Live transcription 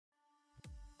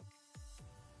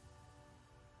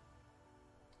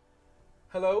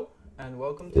Hello and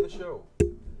welcome to the show.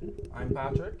 I'm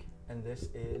Patrick and this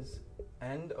is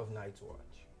End of Night's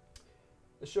Watch,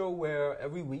 the show where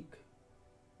every week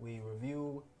we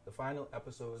review the final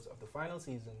episodes of the final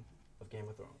season of Game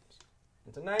of Thrones.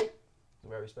 And tonight is a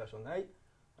very special night.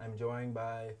 I'm joined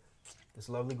by this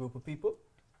lovely group of people.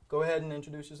 Go ahead and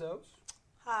introduce yourselves.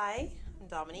 Hi, I'm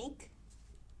Dominique.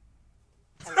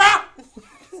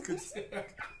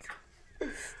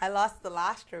 I lost the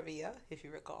last trivia, if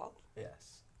you recall.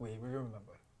 Yes, we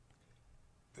remember.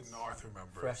 The North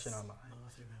remembers. Fresh in our mind.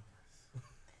 North remembers.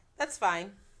 That's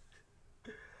fine.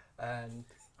 And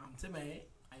I'm Timmy.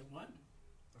 I won.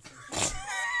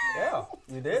 yeah,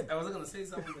 you did. I wasn't gonna say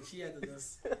something, but she had to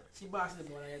she boxed it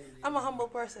more. I had to. I'm a humble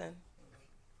person.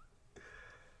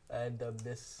 And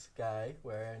this guy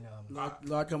wearing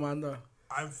Lord Commander.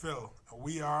 I'm Phil, and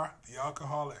we are the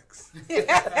Alcoholics.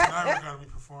 Now we're going to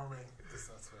be performing this.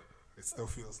 That's what it still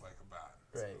feels like a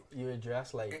band. right. You were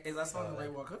dressed like Is that song the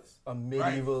White Walkers? a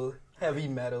medieval heavy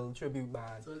metal tribute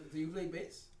band. So do you play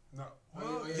bass? No. Oh,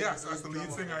 Well, yeah, yes, yeah, as the yeah, lead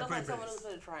yeah. singer, I Look play like someone who's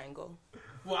bass. in a triangle.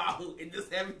 Wow, in this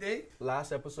everything?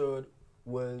 Last episode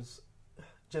was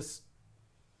it's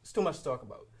too much to talk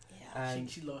about. Yeah. And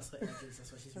She lost her edges.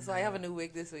 That's why she's. So I have a new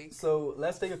wig this week. so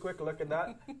let's take a quick look at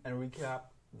that and recap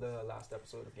the last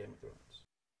episode of Game of Thrones.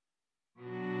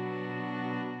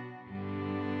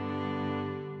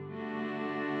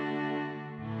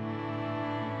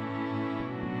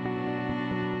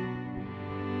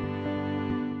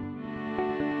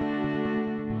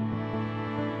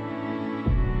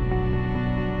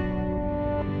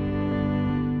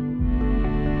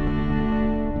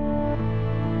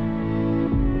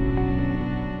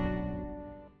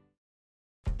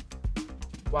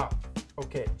 Wow.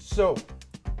 Okay, so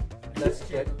let's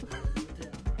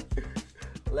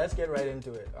get right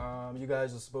into it. You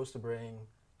guys are supposed to bring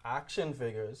action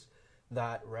figures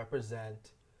that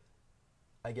represent,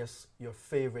 I guess, your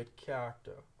favorite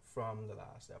character from the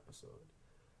last episode.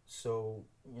 So,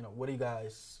 what do you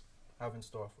guys have in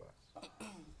store for us?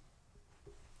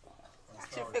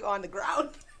 Action figure on the ground.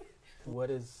 What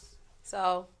is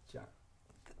So, John?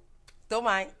 don't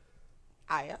mind.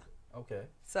 Aya. Okay.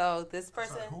 So this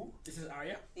person, Sorry, who? This is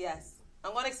Arya. yes.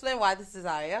 I'm going to explain why this is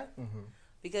Aya. Mm-hmm.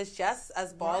 Because just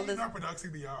as Why are bald you as... not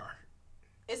pronouncing the R?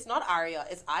 It's not Arya,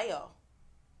 it's Aya.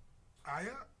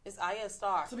 Aya? It's Arya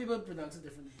Stark. Some people pronounce it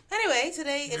differently. Anyway,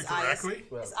 today is Arya. Correctly?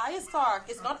 Well, It's Arya Stark.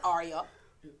 It's not Arya.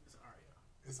 It's Arya.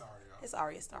 It's Arya. It's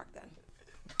Arya Stark then.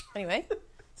 Anyway,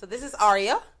 so this is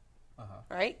Arya, uh-huh.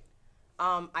 right?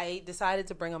 I decided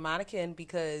to bring a mannequin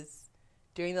because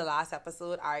during the last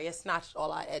episode, Arya snatched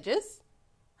all our edges,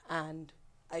 and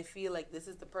I feel like this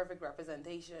is the perfect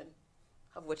representation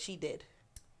of what she did.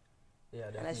 Yeah,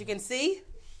 And as you definitely. can see,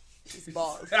 she's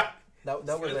bald. That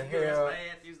was a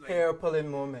hair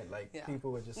pulling moment. Like Yeah.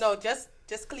 people were just No, just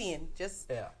clean, just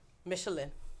yeah.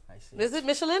 Michelin. I see. Is it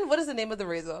Michelin? What is the name of the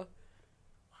razor?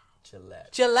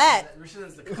 Gillette. Gillette.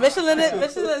 Michelin's the Michelin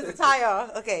is the tire.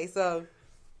 Okay, so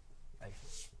I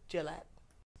see. Gillette.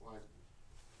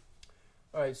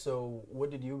 All right. So what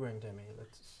did you bring, Timmy?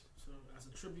 Let's. So, as a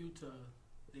tribute to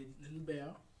Lady Little Bear,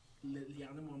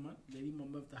 Liana Moment, Lady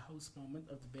Mama of the House Moment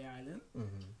of the Bear Island,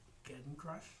 Mm-hmm. Getting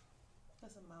Crush.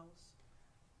 That's a mouse.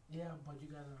 Yeah, but you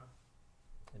gotta.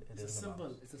 It It's a is symbol.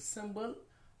 mouse. It's a symbol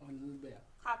of a little bear.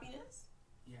 Happiness?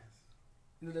 Yes.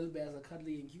 Little bears are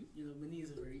cuddly and cute. Minnie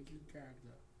is a very cute character.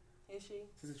 Is she?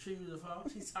 This is a tribute of her.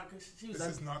 She was This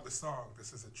is not the song.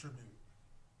 This is a tribute.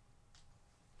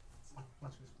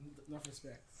 enough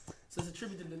respect. So it's a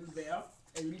tribute to Little Bear.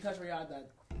 And really touched my heart that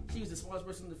she was the smallest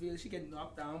person in the field. She get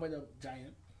knocked down by the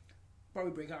giant.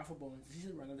 Probably break half her bones. She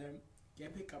should run at him,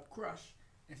 get pick up, crush,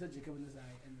 and still Jacob in his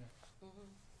eye. And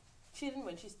She didn't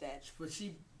win. She's dead. but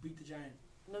she beat the giant.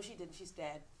 No, she didn't. She's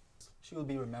dead. She will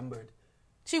be remembered.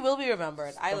 She will be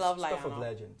remembered. I love Stuff of Lyanna.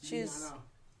 legend. She's Liana.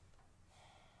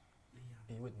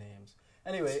 He with names.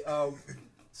 Anyway,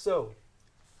 so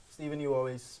Stephen, you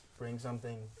always bring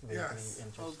something vaguely Yes. oh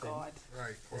interesting. god.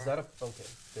 Right. Is that a okay?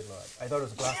 Good lord. I thought it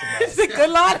was a plastic Is bag. it good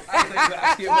lord?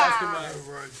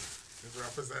 It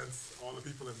represents all the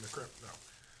people in the crypt now.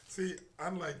 See,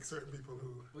 unlike certain people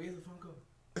who... Where's the Funko?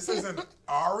 This is an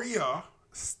Arya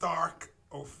Stark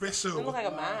official. She look like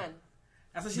a man.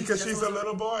 That's what because she's a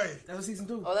little boy. That's what season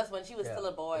 2. Oh, that's when she was Yeah, still a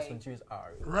That's boy. when she was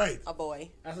Ari. Right. A boy.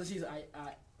 That's what she's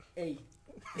A.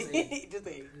 Just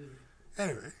a.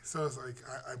 Anyway, so it's like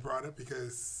I brought it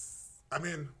because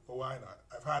well, why not?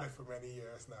 I've had it for many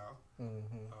years now.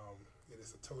 Mm-hmm. It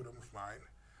is a totem of mine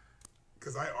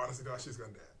because I honestly thought she was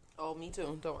gonna die. Oh, me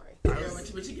too. Don't worry. Yeah,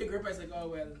 when she get gripped, I was like, oh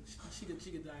well, she could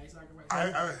die.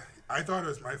 Sacrifice. I thought it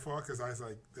was my fault because I was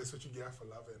like, this is what you get for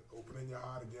loving, opening your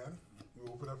heart again. You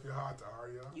open up your heart to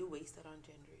Arya. You wasted on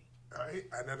Gendry. Right?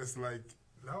 And then it's like,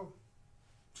 no.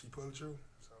 She pulled through.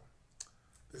 So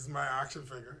this is my action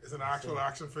figure. It's an actual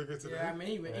action figure today. Yeah, I mean,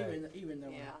 even though.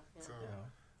 Yeah. So Yeah.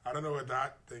 I don't know what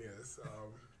that thing is,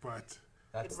 but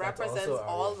It represents also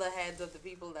all Arya. the heads of the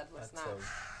people that were That's,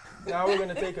 snatched. now we're going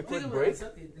to take a quick break,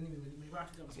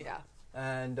 Yeah.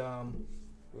 and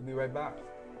we'll be right back.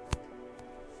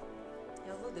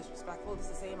 Yeah, a little disrespectful. It's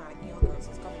the same out of young girls.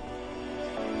 It's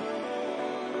coming.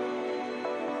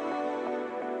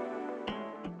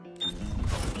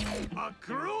 A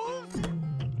cruise?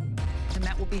 The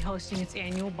Met will be hosting its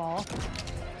annual ball,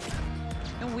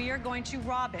 and we are going to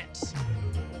rob it.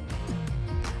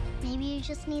 Maybe you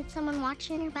just need someone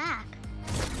watching your back.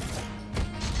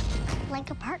 Like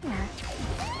a partner.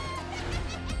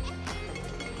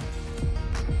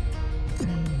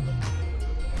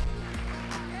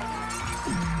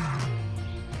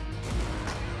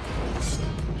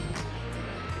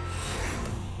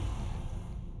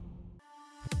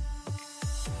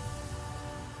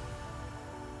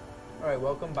 All right,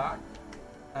 welcome back,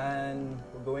 and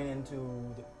we're going into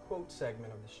the quote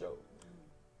segment of the show.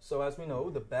 So as we know,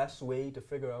 the best way to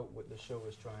figure out what the show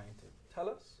is trying to tell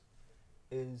us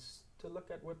is to look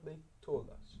at what they told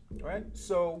us, right?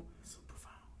 So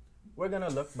we're gonna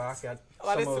look back at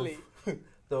Honestly. some of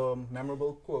the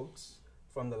memorable quotes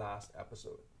from the last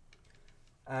episode,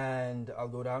 and I'll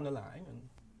go down the line, and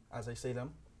as I say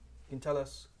them, you can tell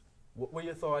us what were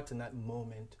your thoughts in that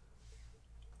moment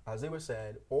as they were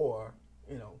said, or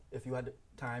if you had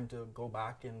time to go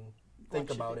back and think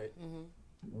Watch about it,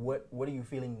 what are you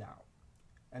feeling now?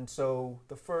 And so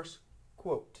the first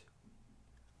quote,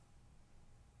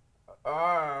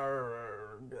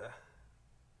 Arrgh,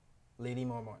 Lady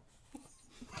Mormont.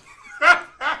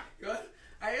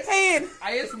 Pain.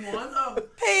 I just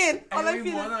want Pain. All I every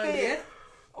feel one is pain. idea.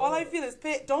 All I feel is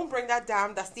pain. Don't bring that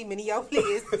damn dusty Minnie out,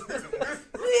 please.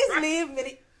 Please leave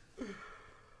Minnie.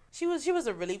 She was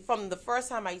a relief. From the first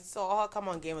time I saw her come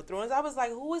on Game of Thrones, I was like,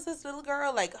 who is this little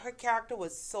girl? Like, her character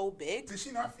was so big. did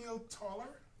she not feel taller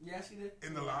Yeah, she did.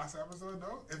 in the last episode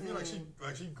though? It feel like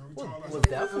she grew Well, taller. well, It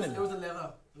definitely. was the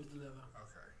leather.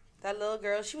 Okay. That little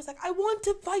girl, she was like, I want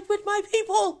to fight with my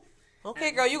people.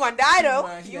 Okay, girl, you gonna die though.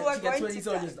 She You got are going 20 to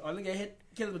soldiers. die. Only get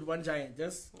killed with one giant.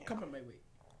 Just come on my way.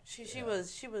 She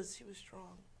was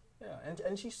strong. Yeah,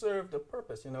 and she served a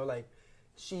purpose, like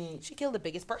she She killed the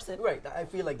biggest person. right. I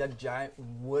feel like that giant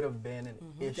would have been an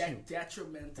issue, That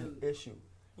detrimental.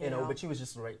 Yeah. but she was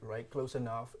just right close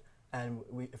enough. And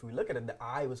if we look at it, the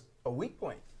eye was a weak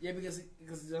point, Yeah, because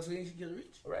that's when she could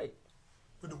reach. right?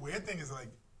 But the weird thing is, like,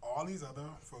 all these other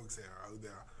folks here out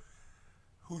there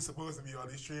who's supposed to be all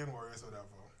these trained warriors or whatever,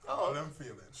 all them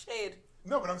feelings. Shade.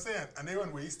 No, but I'm saying, and they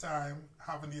wouldn't waste time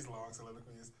having these long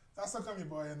soliloquies. That's how come your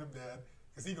boy end up dead,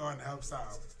 because he going to help Sam.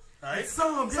 Right?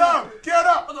 Sam, get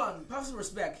up! Hold on, have some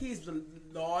respect. He's the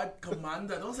Lord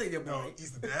Commander. Don't say your boy. No,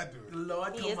 he's the dead The dude.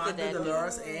 Lord He is the Commander, dead the dude.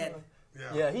 Lord's Ed.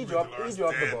 Yeah, he with dropped Dolores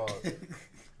the dead. ball.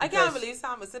 I can't believe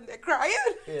Sam was sitting there crying.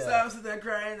 Yeah. Sam sitting there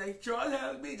crying like, John,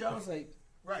 help me. John was like,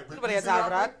 Right, but Nobody you has see time for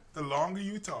what that. The longer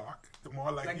you talk, the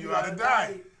more likely Like you you are to gotta die.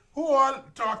 die. Who all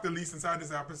talked the least inside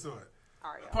this episode?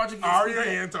 Arya. Portuguese Arya speak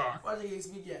yet. ain't talk. Portuguese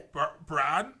speak yet.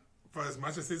 Brad, for as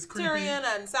much as his creepy. Tyrion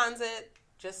and Sansa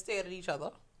just stared at each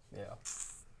other. Yeah.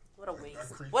 What a waste.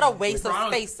 creepy- What a waste of Brown-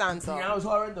 space, Yeah, I Sansa. was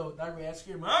horrid though. That red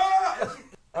scream. Ah!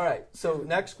 All right. So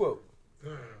next quote: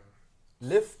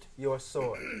 Lift your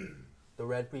sword, the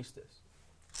Red Priestess.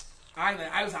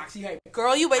 I was actually hyped.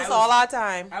 Girl, you waste I was- all our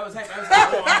time. I was hyped. I was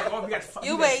like, oh, we got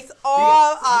You we got- waste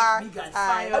all our We got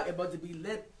time. fire about to be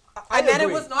lit. And then it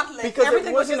agree, was not lit. because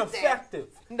Everything it wasn't was just effective.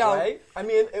 No. Right? I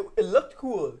mean, it looked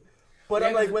cool, but Yeah,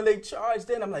 I'm like, because- when they charged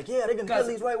in, I'm like, yeah, they can kill Because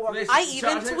these White Walkers. they- I even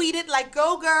Charge it. tweeted like,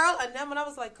 "Go, girl!" And then when I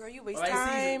was like, "Girl, you waste All I see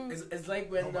time." is it's like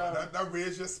when Oh, man, that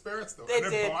raised your spirits though. It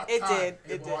And did, bought it time. did,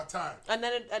 It it bought time. And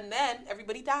then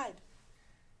everybody died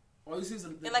all you see is the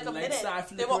in like a light minute. start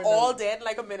They were flickering all down. dead in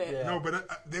like a minute. Yeah. No, but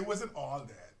they wasn't all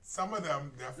dead. Some of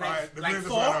them, their Like- fire, the like flames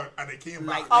just four? went out and they came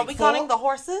Like- back. Are like we four? counting the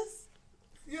horses?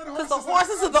 Yeah, Because the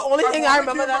horses are the only thing I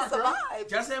remember that survived.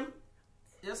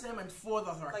 Just him and 4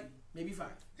 Dothraki. Like- maybe 5.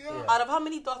 Yeah. Out of how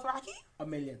many Dothraki? A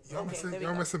million. Y'all Okay, missing, there we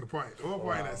y'all go. missing the point. The whole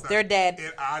point is that They're dead.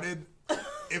 It added,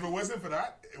 if it wasn't for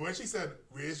that, when she said,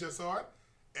 raise your sword,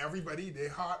 everybody, their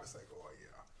heart was like, oh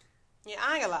yeah. Yeah,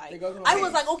 I ain't gonna They lie. go to I the-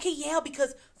 was like, okay, yeah,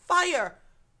 because fire,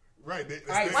 Right. It's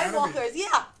Right. their White enemy. Walkers,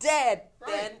 yeah, dead. Right.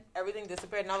 Then everything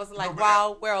disappeared, and I was like, but-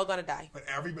 wow, we're all gonna die. But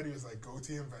everybody was like, go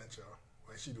to your adventure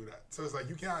when she do that. So it's like,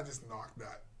 you can't just knock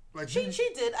that Like She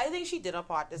did. I think she did a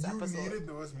part this you episode. needed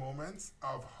those moments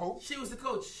of hope. She was the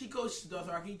coach. She coached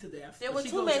Dothraki to death. There but were she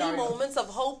too coached many Arya. moments of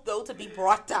hope, though, to be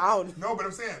brought down. No, but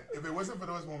I'm saying, if it wasn't for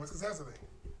those moments, because that's the thing.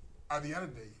 At the end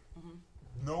of the day,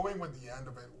 knowing what the end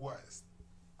of it was,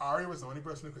 Arya was the only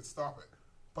person who could stop it.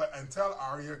 But until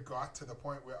Arya got to the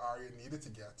point where Arya needed to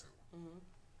get to,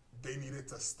 they needed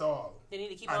to stall. They need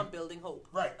to keep on building hope.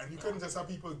 Right, and you couldn't just have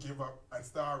people give up and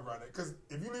start running. Because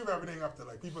if you leave everything up to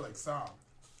like people like Sam,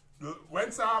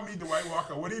 when Sam meet the White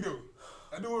Walker, what do you do?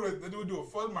 That dude do a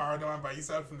full marathon by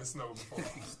himself in the snow before.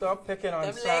 Stop picking on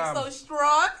Them Sam. legs so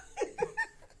strong.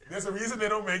 There's a reason they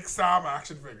don't make Sam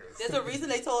action figures. There's a reason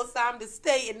they told Sam to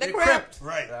stay in the crypt.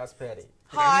 Right. That's petty.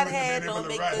 Hard Then he head, wouldn't have been able don't to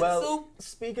make run. good Well, soup.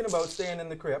 speaking about staying in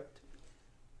the crypt,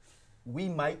 we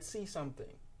might see something.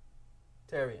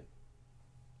 Tyrion.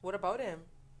 What about him?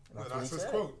 No, That's what that's he his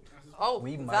said. quote. Oh,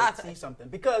 We might that. see something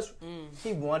because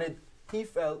he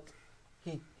felt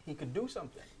he could do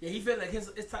something. Yeah, he felt like his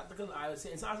tactical. I was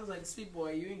saying, Sansa's like, sweet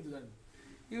boy, you ain't doing.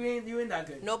 You ain't that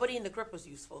good. Nobody in the crypt was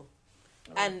useful.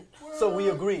 And So we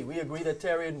agree that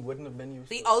Tyrion wouldn't have been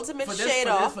useful. the ultimate For shade this,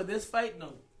 off. for this fight,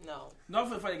 no. No. Not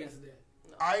for the fight against the dead.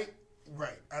 I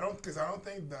don't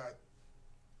think that.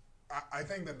 I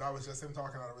think that was just him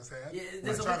talking out of his head. Yeah, Like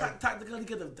there's trying something tactical he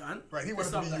could have done. right, he to wanted to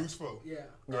stop be that. useful. Yeah.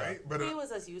 Right, but He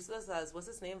was as useless as, what's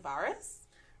his name, Varys?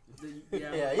 Yeah, he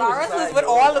was Varys like, was with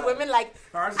all the women like,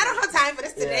 Varys- I don't have time for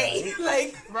this today.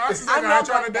 like, Ross is I'm like, not I'm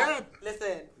trying to about die. that.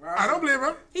 Listen, I don't blame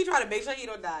him. he tried to make sure he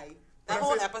don't die. But That I'm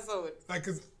whole saying- episode. Like,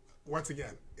 cause once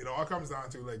again, it all comes down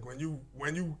to like when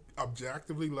you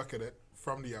objectively look at it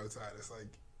from the outside, it's like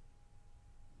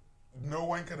no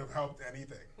one could have helped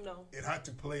anything. No. It had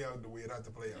to play out the way it had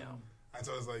to play out. Yeah. And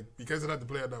so it's like, because it had to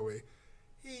play out that way,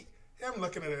 him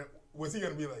looking at it, was he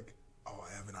going to be like, oh,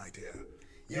 I have an idea?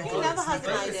 Yeah, He never has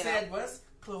an What he idea. said was,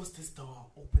 close this door,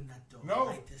 open that door. No,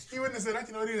 light this he wouldn't have said that.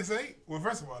 You know what he didn't say? Well,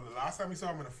 first of all, the last time we saw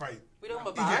him in a fight, We don't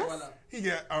have he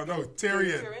get, Varys?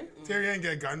 Tyrion. Tyrion? Tyrion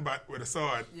get gun butt with a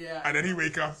sword. Yeah. And then he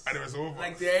wake up and it was over.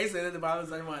 Like they said at the bottom of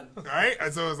the one. Right?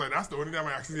 And so it's like, that's the only time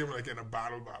I actually see him like in a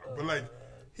battle. But like,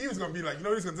 he was going to be like, you know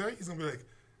what he's going to say? He's going to be like,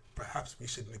 perhaps we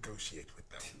should negotiate with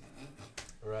them.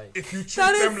 Right. If you treat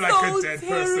That is them like so a dead Tyrion.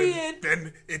 person,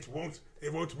 then it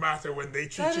won't matter when they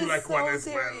treat That you is like one so as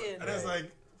well. Tyrion. And it's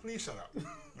like, please shut up.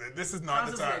 This is not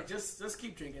the Sansa's time. like, just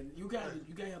keep drinking. You can't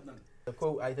help none. The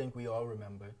quote I think we all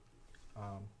remember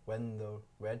when the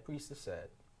Red Priestess said,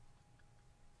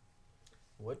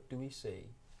 "What do we say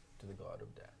to the God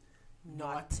of Death?"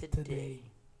 Not today.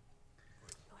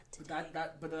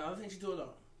 But the other thing she told her,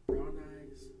 brown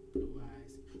eyes, blue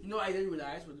eyes. You know, I didn't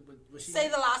realize what she Say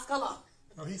the last color.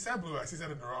 No, he said blue eyes. He said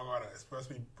it in the wrong order. It's supposed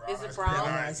to be brown Is it eyes, brown?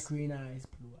 green eyes. green eyes,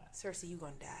 blue eyes. Cersei, you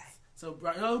gonna die. So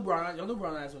brown, you know who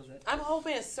brown eyes was, right? I'm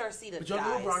hoping it's Cersei that But you know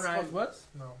who brown dies. eyes was?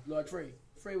 No. Lord Frey.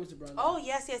 Frey was the brown. Oh, eyes.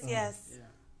 yes. Yeah.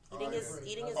 Eating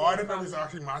his Oh, I didn't know he own was family.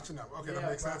 actually matching them. Okay, that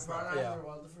makes sense brown now. eyes Yeah. are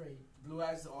all the Frey. Blue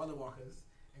eyes are all the walkers,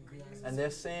 and green eyes. And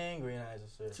they're saying green eyes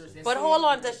are Cersei. Cersei. But hold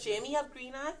on, does Jamie have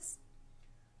green eyes?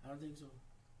 I don't think so.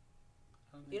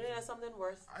 You think that's something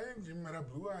worse? I didn't even matter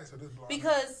blue eyes for this blonde.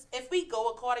 Because if we go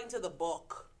according to the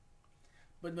book,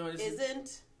 But no, this is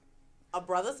isn't a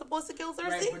brother supposed to kill Cersei?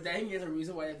 right. But then there's a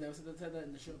reason why they've never said that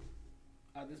in the show.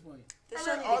 At this point, This I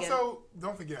show mean, need to get- also,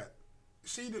 don't forget,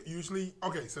 usually,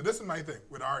 okay, so this is my thing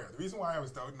with Arya. The reason why I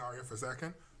was doubting Arya for a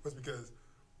second was because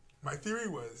my theory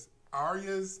was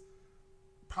Arya's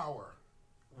power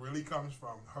really comes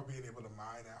from her being able to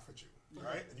mind after you,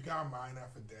 right? And you can't mind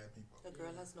after dead people. The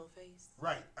girl has no face.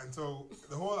 Right, and so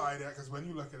the whole idea, because when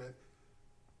you look at it,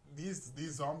 these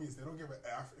zombies, they don't give an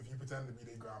F if you pretend to be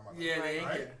their grandmother. yeah, they ain't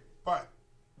right? care. But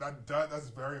that's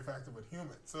very effective with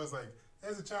humans. So it's like,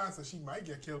 there's a chance that she might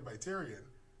get killed by Tyrion,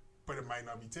 but it might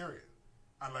not be Tyrion.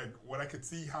 And like, what I could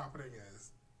see happening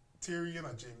is Tyrion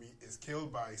or Jaime is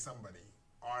killed by somebody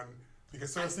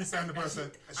because Cersei sent the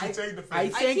person, and she take the I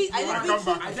face. think I and think come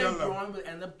back I and kill think them. Braun will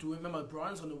end up doing. Remember,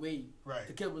 Braun's on the way Right.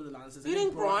 to kill one of the Lannisters. You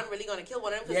think Braun really gonna kill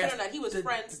one of them, considering that he was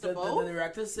friends to both? The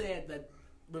director said that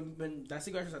when that's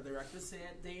the question. The director said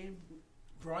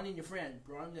Braun ain't your friend.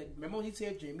 Braun, like, remember when he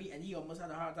saved Jaime and he almost had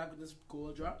a heart attack with this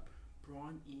gold drop?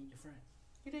 Braun ain't your friend.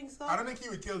 You think so? I don't think he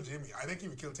would kill Jaime. I think he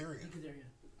would kill Tyrion. He could, yeah.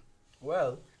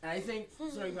 Well, And I think,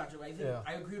 sorry, Patrick, I think Yeah.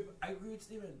 I agree with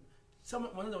Steven.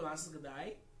 One of the Lannisters could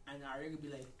die, and Arya could be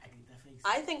like, I need that face.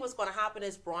 I think what's gonna happen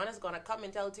is Braun is gonna come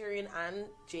and tell Tyrion and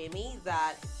Jaime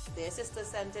that their sister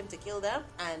sent him to kill them,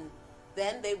 and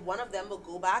then one of them will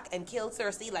go back and kill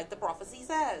Cersei like the prophecy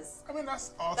says. I mean,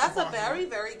 that's also That's a possible. very,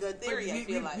 very good theory, I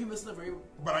feel like. we missed a very.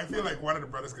 But I feel like one of the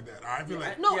brothers could die. I feel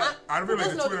like No, I feel like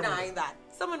there's the no two of them- denying that.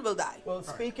 Someone will die.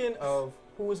 speaking of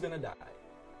who is gonna die,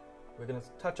 We're going to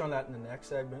touch on that in the next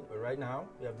segment, but right now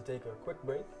we have to take a quick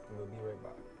break and we'll be right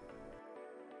back.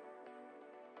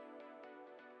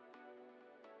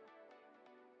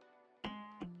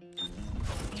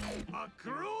 A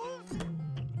cruise?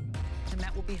 The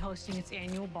Met will be hosting its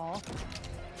annual ball,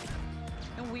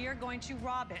 and we are going to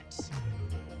rob it.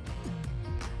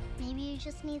 Maybe you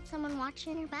just need someone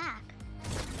watching your back.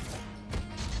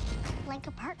 Like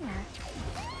a partner.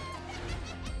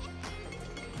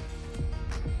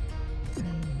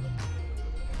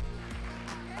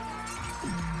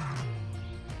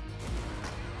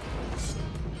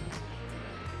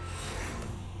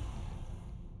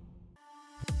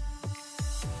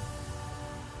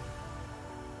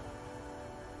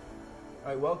 All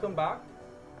right, welcome back.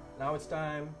 Now it's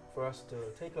time for us to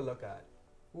take a look at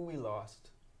who we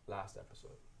lost last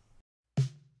episode.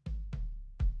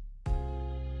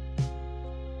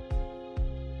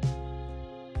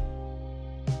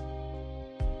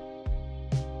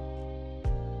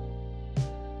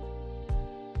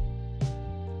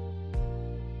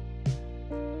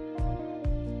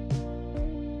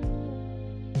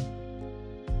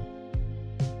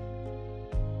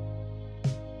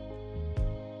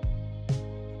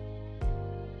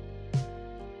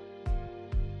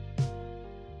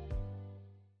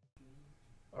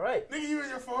 All right. Nigga, you in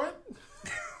your phone?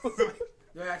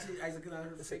 No, actually, Isaac and I are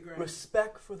figuring.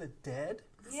 Respect for the dead?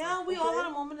 Yeah, we all had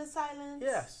a moment of silence.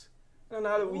 Yes. And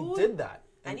now that we Ooh. did that,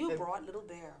 And you brought Little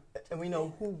Bear. and we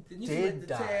know who Didn't you see did the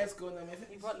die, tears going on my You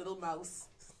face? brought Little Mouse.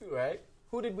 right?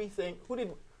 Who did we think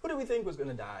was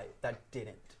gonna die that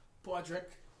didn't? Patrick,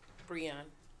 Brian.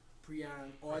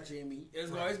 Priyan, or Jamie.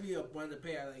 It's always be one of the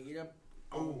pair. Like, you know.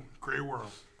 Oh, Grey Worm.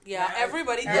 Yeah, Yeah,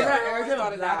 everybody every- thought every Grey Worm time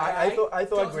started Black out. Guy I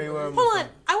thought talks Grey about Worm. it. Hold on,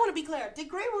 I want to be clear. Did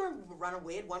Grey Worm run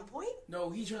away at one point? No,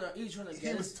 he's trying to He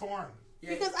get was his, torn. yeah,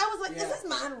 Because I was like, yeah. is this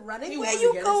man running? He Where wanted you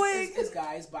to get going? His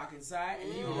guys back inside,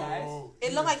 and he realized. Oh,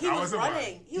 It looked like he that was wasn't why.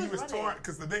 running. He was running. torn.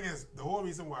 Because the thing is, the whole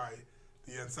reason why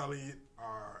the Unsullied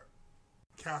are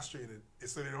castrated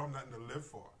is so they don't have nothing to live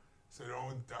for. So they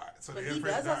don't die. So But they he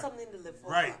afraid does to have die. something to live for.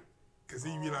 Right. Because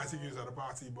he realized he can use other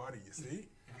parts of his body, you see?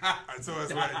 And so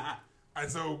it's like, and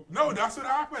so, no, that's what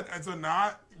happened. And so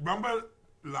now, remember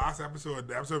last episode,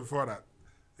 the episode before that,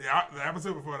 the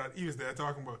episode before that, he was there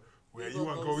talking about where you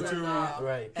want to go to.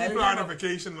 Right. People on a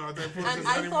vacation and all that. And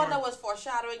I thought that was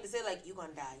foreshadowing to say, like, you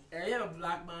gonna die. And you have a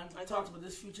black man talks about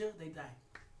this future, they die.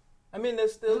 I mean,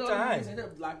 there's still No, time. they're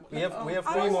black- We have I 3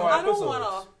 don't, more I don't episodes.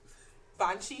 want to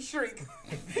banshee shriek.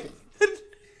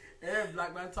 And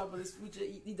black man talk about this future,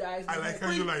 he dies. I like how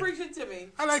you like. Preach it to me.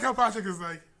 I like how Patrick is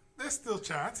like. There's still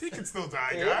chance. He can still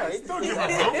die, Yeah, guys. right. Don't give him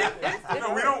hope.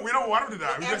 No, we don't want him to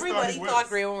die. We just Everybody thought thought he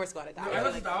Grey Worm was gonna die. I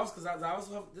love Davos because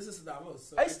this is Davos.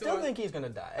 So I still think he's gonna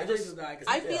die. I just die.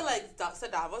 I feel like Dr.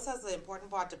 Davos has an important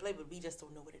part to play, but we just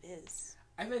don't know what it is.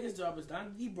 I think his job is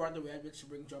done. He brought the Red Witch to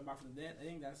bring John back from the dead. I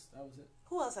think that was it.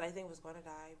 Who else did I think was gonna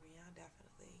die? Brienne,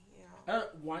 definitely. Yeah.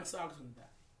 One Stark's gonna die.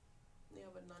 Yeah,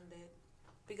 but none did.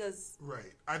 Because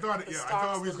Right. I thought The I Starks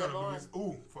thought we was will gonna live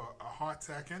lose. Ooh, for a hot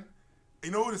second. You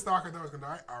know who the Stark I thought was gonna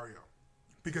die? Arya.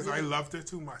 Because I loved her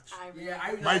too much. I Yeah, I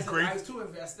My realized great- I was too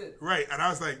invested. Right, and I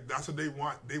was like, that's what they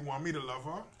want. They want me to love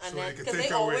her, and so then they can because take they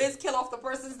her away. always kill off the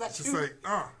persons that Just you. like,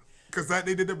 because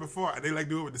they did it before, and they like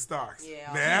do it with the Starks.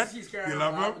 Yeah. Dad, She's carrying you on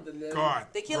love around with the him? little- God.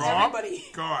 They kill Rob? everybody.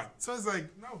 God. So it's like,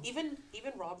 no. even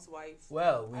Rob's wife.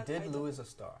 Well, we I did don't- lose a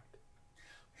Stark.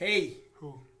 Hey,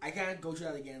 Who? I can't go through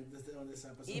that again on this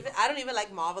episode. Even I don't even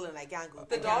like Marvel, and I can't go.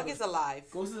 The dog is alive.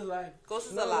 Ghost is alive. Ghost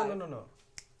is No, alive. no.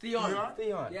 Theon. Theon?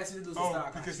 Theon. Yes, he did lose Oh, a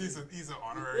Stark. because actually. he's an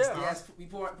honorary Yeah. Stark. Yes, we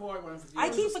poured one for Theon. I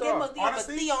keep a forgetting star. about Theon,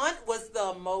 Honestly- but Theon was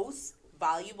the most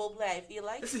valuable player. I feel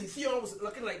like Listen, Theon was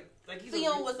looking like he's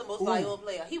Theon was the most valuable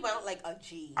player. He went out like a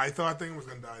G. I thought Thing was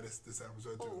gonna die this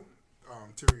episode too. Who?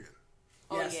 Tyrion.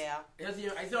 Oh Yes. yeah.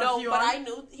 I thought No, Theon, but I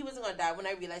knew he wasn't gonna die when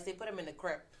I realized they put him in the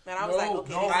crypt, and I was No, like,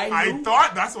 okay, No, this- I knew-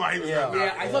 thought that's why he was Yeah. gonna die.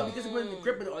 Yeah, I thought because he put in the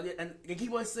crypt and they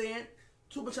keep on saying,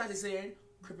 too much times they saying,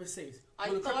 crypt is safe. I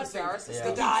Well, the crypt thought is safe. Varys was Yeah. gonna They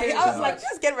keep die. saying I was too like, much.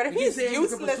 just get rid of him. They keep He's saying the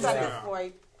crypt useless is at safe. this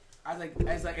point. I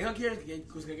was like, I don't care if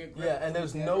who's gonna get crypt. Yeah, and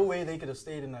there's no way they could have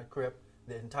stayed in that crypt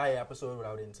the entire episode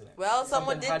without incident. Well,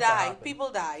 someone Something did had to die. happen.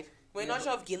 People died. We're not Yeah.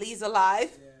 sure if Gilly's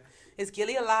alive. Yeah. Is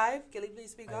Gilly alive? Gilly,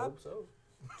 please speak I up. hope so.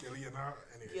 Gilly and her.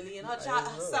 Anyway. Gilly and her I child,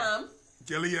 don't know. Sam.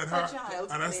 Gilly and Her her. child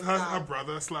And that's named her Sam.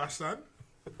 brother / son.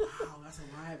 Wow, that's a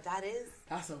vibe. That is.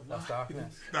 That's a That's vibe.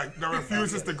 darkness. That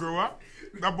refuses to grow up.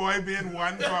 That boy being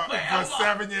one for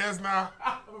 7 years now.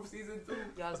 From season 2.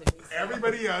 Y'all say me.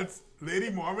 Everybody else, Lady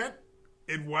Mormont,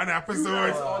 in one You episode,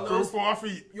 realize all grew those- 4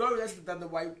 feet. You already realize that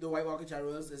the White Walker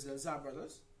Generals is the Sam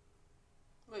brothers?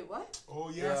 Wait, what? Oh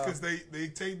yes, Yeah. because they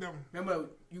take them. Remember,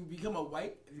 you become a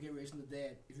white if you get raised from the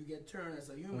dead. If you get turned as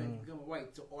a human, you become a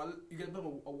white. So all you get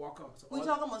become a walker. So We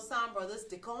talking about Sam Brothers,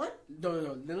 Deacon? no.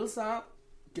 Little Sam,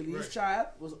 Gilly's Right. child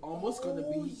was almost gonna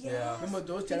be. yes. Remember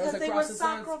those Because generals they were across the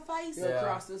suns. sacrificed. Yeah.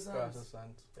 Across the suns. Across the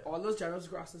suns. Yeah. All those generals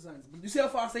across the suns. But you see how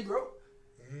fast they grow?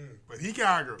 But he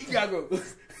can't grow. You gotta grow.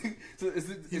 So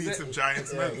He needs some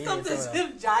giant's Yeah, milk. he- Something It's,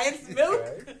 to Giant's milk.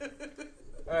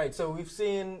 All right, so we've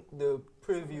seen the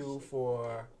preview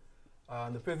for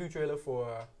the preview trailer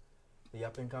for the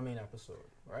up and coming episode,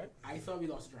 right? I thought we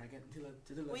lost a dragon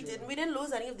until We didn't. We didn't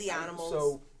lose any of the animals.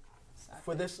 So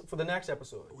for the next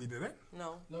episode, We did it.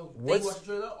 no. No, What's- they watched the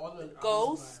trailer. All the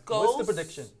Ghosts. what's the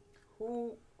prediction?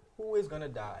 Who is gonna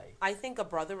die I think a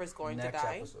brother is going next to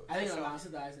die. episode? I think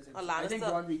Alanza dies. I think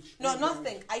Alanza- Ron Reach. No,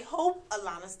 nothing. I hope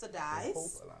Alanista dies. hope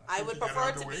Alanista- I would Get prefer out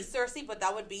it of to the be way. Cersei, but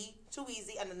that would be too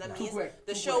easy, and then that Too means quick,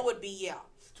 the too show quick. would be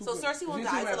Too So quick. Cersei won't You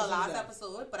die see till the my last episode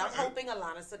episode, but I'm hoping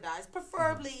Alanista dies.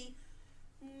 Preferably,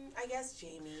 I guess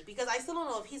Jamie, because I still don't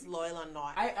know if he's loyal or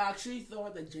not. I actually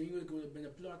thought that Jamie would have been a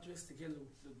plot twist to kill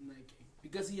the Night King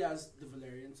because he has the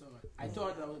Valerian sword. I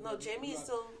thought that was no, Jamie is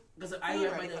still. because I He's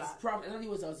read ready my for that. I thought he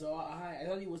was Azor Ahai. I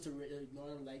thought he was the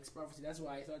Lord of Light's prophecy. That's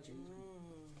why I thought Jamie.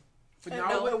 But And now,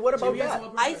 no, what about Jamie has that?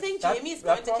 more I purpose. think That- Jamie is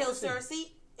that going to kill prophecy.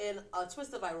 Cersei in a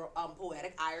twist of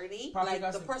poetic irony. Probably Like the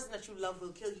doesn't. person that you love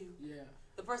will kill you. Yeah.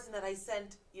 The person that I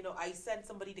sent, I sent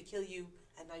somebody to kill you,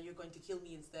 and now you're going to kill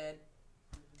me instead.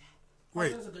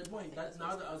 Wait. That's a good point. That's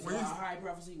now the Azor Wait. Ahai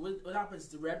prophecy. What happens?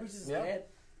 The Red Priest is Yeah. dead.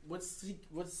 What's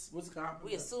gonna happen?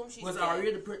 We assume she's was dead.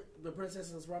 Arya the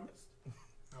princess as promised?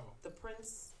 No, The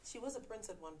prince. She was a prince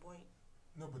at one point.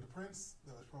 no, but the prince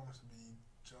that was promised to be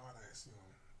John, I assume.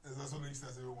 That's what he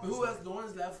says everyone. Who else? The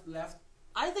ones left?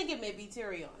 I think it may be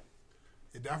Tyrion.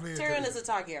 It definitely Tyrion is a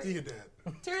Targaryen. He dead.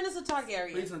 Tyrion is a He's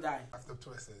Targaryen. gonna die. After the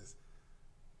twist is,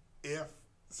 if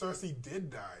Cersei did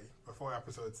die before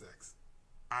episode 6,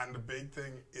 and the big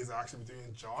thing is actually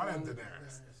between Jon and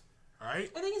Daenerys, right?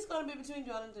 I think it's going to be between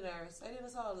Jon and Daenerys. I think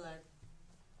it's all like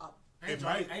up. It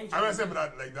might. I'm gonna say, but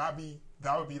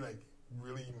that would be like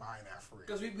really mind effort.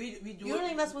 Because we do. You don't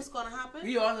think that's what's going to happen?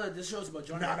 We all know that this show's about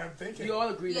John. Now that I'm thinking. We all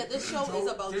agree. Yeah, that this show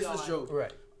is about this Jon. was Joe.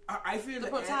 Right. I feel The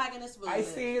the protagonist will I live.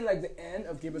 feel like the end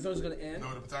of Game of Thrones is gonna end.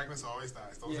 No, the protagonist always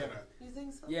dies. Don't say Yeah. that. You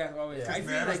think so? Yeah, always. Yeah. I Because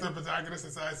feel Ned like is the protagonist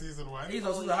inside season 1. he's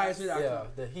also Oh, the highest yes. rated Yeah,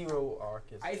 actor. the hero arc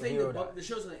is. I the think hero the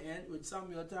show's gonna end with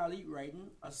Samuel Talley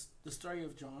writing the story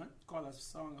of John called A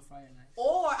Song of Fire and Ice.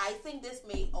 Or I think this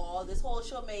whole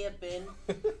show may have been.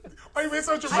 Oh, you made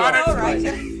so I dramatic. know,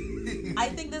 right? I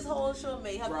think this whole show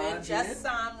may have been Branch just in?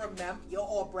 Sam or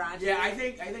Branch. Yeah, I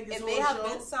think this It whole may have show.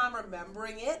 been Sam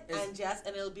remembering it, is-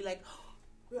 and it'll be like,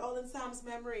 we're all in Sam's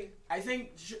memory. I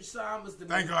think Sam was the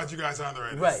Thank God you guys are on the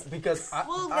right. Right, because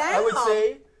Well, I would now-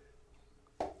 say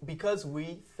because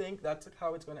we think that's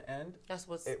how it's gonna end, That's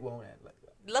what's. it won't end like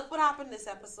that. Look what happened this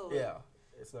episode. Yeah,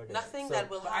 it's not gonna Nothing so, that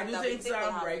will But I happen. do that we think think will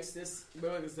Sam happen. writes this.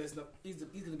 Because there's no, he's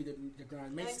gonna be the grand I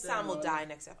think maester. Sam will die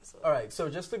next episode. All right, so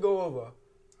just to go over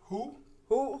Who?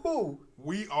 who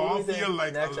We who all do you think feel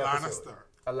like a next Lannister. episode?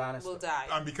 A Lannister. Will die.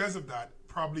 And because of that,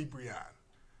 probably Brienne.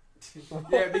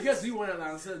 Yeah, because we want to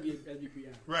announce it, it'll be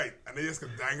Brienne. Right. And they just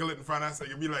could dangle it in front of us. So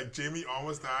you'll be like, Jamie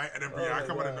almost died. And then Oh Brienne my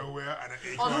come out of God. nowhere. And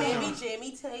then Or Aegon maybe dies.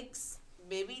 Jamie takes.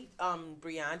 Maybe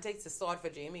Brienne takes the sword for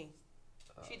Jamie.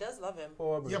 She does love him.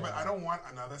 Poor Yeah, but Brienne. I don't want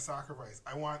another sacrifice.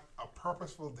 I want a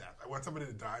purposeful death. I want somebody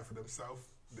to die for themselves.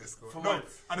 This goes. For No.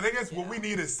 once. And the thing is, what we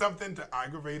need is something to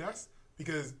aggravate us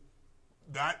because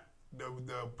the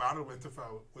Battle of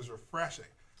Winterfell was refreshing.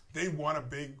 They want a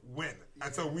big win.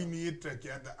 And so we need to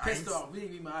get the Pissed angst. off, we need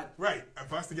to be mad. Right. And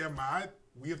for us to get mad,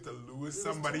 we have to lose We was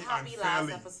somebody too happy last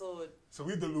unfairly. episode. So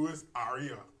we have to lose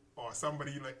Arya or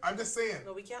somebody like. I'm just saying.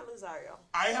 No, we can't lose Arya.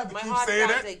 I have to My keep heart saying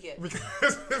can't it take it.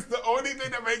 because it's the only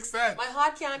thing that makes sense. My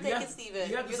heart can't take Yeah, it, Steven.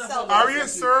 you have to You're suffer selfish. Arya Arya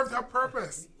served her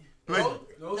purpose.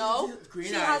 Like, No, green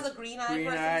she eyes. has a green eye Green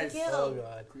person eyes. to kill. Oh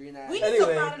God. Green eyes. We need to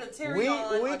Anyway, find a Tyrion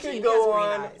we or can Jamie go has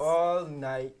green on eyes. all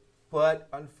night, but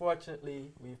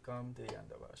unfortunately, we've come to the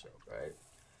end of our show, right?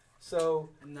 So,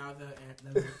 And now the has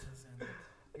ended.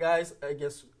 guys, I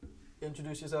guess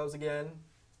introduce yourselves again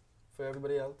for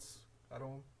everybody else. I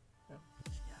don't.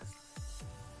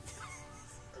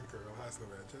 a girl has no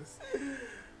edges.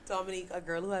 Dominique, a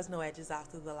girl who has no edges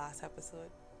after the last episode.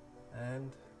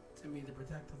 And To me, the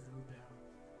protector of the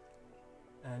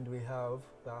rebel. and we have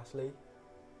lastly.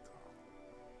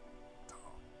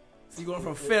 So you're going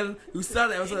from Phil, who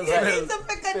started the episode as You Phil, need to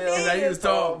pick a Phil. and now name. you was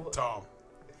Tom. Tom.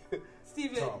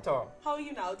 Steven, Tom, how are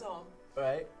you now, Tom?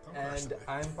 right? Tom And Ashley.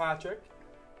 I'm Patrick,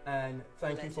 and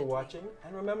thank you for Allegedly. watching.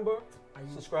 And remember, Are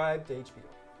you- subscribe to HBO.